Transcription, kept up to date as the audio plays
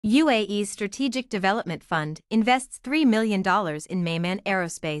UAE's Strategic Development Fund invests $3 million in Mayman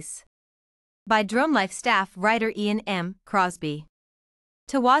Aerospace. By DroneLife staff writer Ian M. Crosby.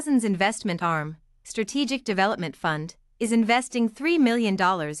 Tawazun's investment arm, Strategic Development Fund, is investing $3 million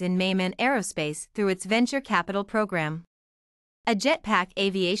in Mayman Aerospace through its venture capital program. A JetPack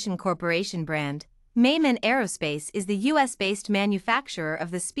Aviation Corporation brand, Mayman Aerospace is the U.S.-based manufacturer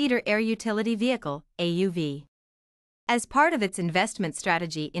of the Speeder Air Utility Vehicle, AUV. As part of its investment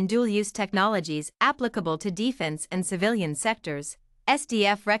strategy in dual-use technologies applicable to defense and civilian sectors,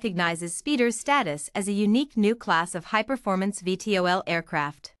 SDF recognizes Speeder's status as a unique new class of high-performance VTOL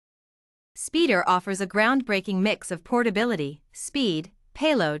aircraft. Speeder offers a groundbreaking mix of portability, speed,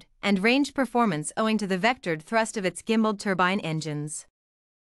 payload, and range performance owing to the vectored thrust of its gimbaled turbine engines.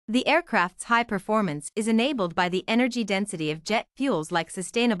 The aircraft's high performance is enabled by the energy density of jet fuels like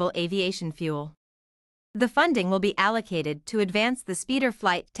sustainable aviation fuel. The funding will be allocated to advance the Speeder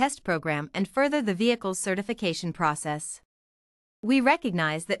flight test program and further the vehicle's certification process. We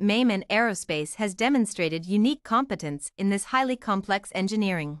recognize that Mayman Aerospace has demonstrated unique competence in this highly complex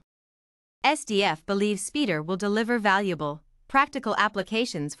engineering. SDF believes Speeder will deliver valuable, practical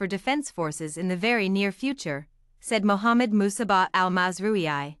applications for defense forces in the very near future, said Mohammed Musabah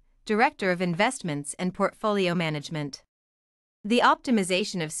Al-Mazrui, Director of Investments and Portfolio Management. The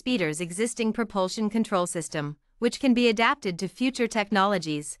optimization of Speeder's existing propulsion control system, which can be adapted to future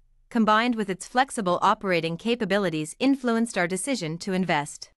technologies, combined with its flexible operating capabilities, influenced our decision to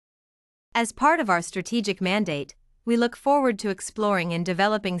invest. As part of our strategic mandate, we look forward to exploring and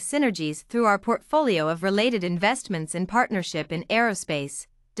developing synergies through our portfolio of related investments and partnership in aerospace,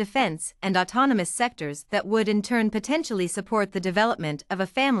 defense, and autonomous sectors that would in turn potentially support the development of a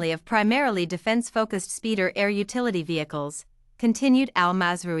family of primarily defense-focused Speeder air utility vehicles, continued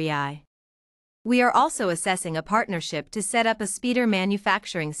Al-Mazrui. We are also assessing a partnership to set up a Speeder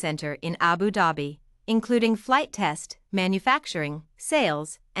manufacturing center in Abu Dhabi, including flight test, manufacturing,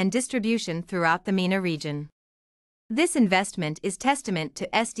 sales, and distribution throughout the MENA region. This investment is testament to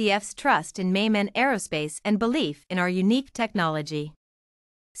SDF's trust in Mayman Aerospace and belief in our unique technology.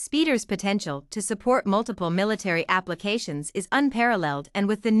 Speeder's potential to support multiple military applications is unparalleled, and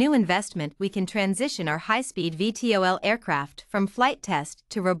with the new investment we can transition our high-speed VTOL aircraft from flight test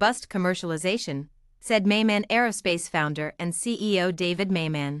to robust commercialization, said Mayman Aerospace founder and CEO David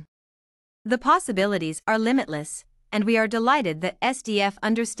Mayman. The possibilities are limitless, and we are delighted that SDF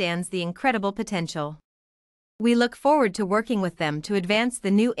understands the incredible potential. We look forward to working with them to advance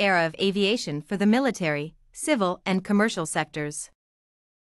the new era of aviation for the military, civil, and commercial sectors.